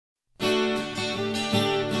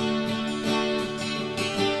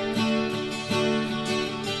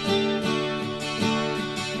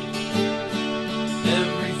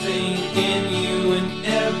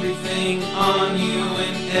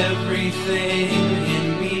everything in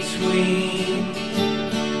between,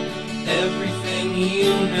 everything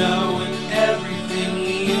you know and everything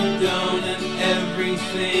you don't, and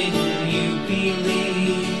everything you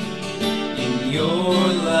believe in your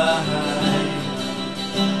life.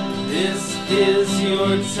 This is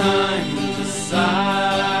your time to decide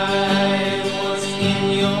what's in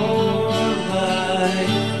your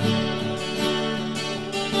life.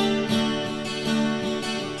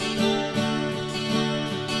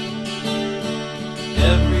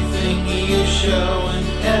 Everything you show and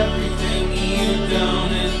everything you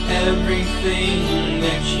don't, and everything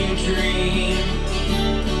that you dream,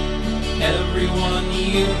 everyone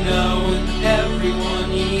you know and everyone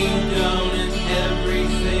you don't, and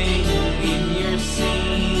everything in your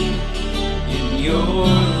scene, in your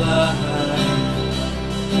life.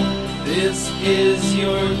 This is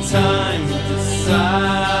your time to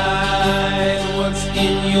decide what's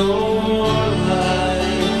in your life.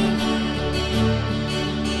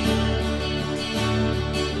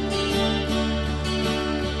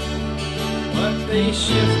 But they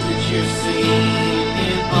shifted your scene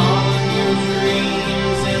in all your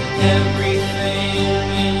dreams and everything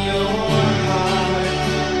in your heart,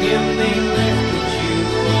 and they lifted you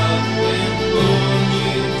up and pulled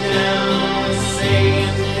you down,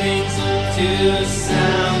 saying things to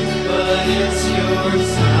sound, but it's your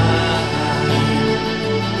time.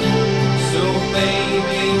 So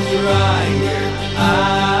baby, dry your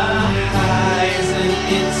eyes, and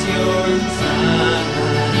it's your time.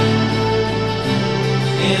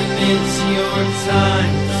 And it's your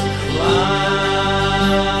time to climb.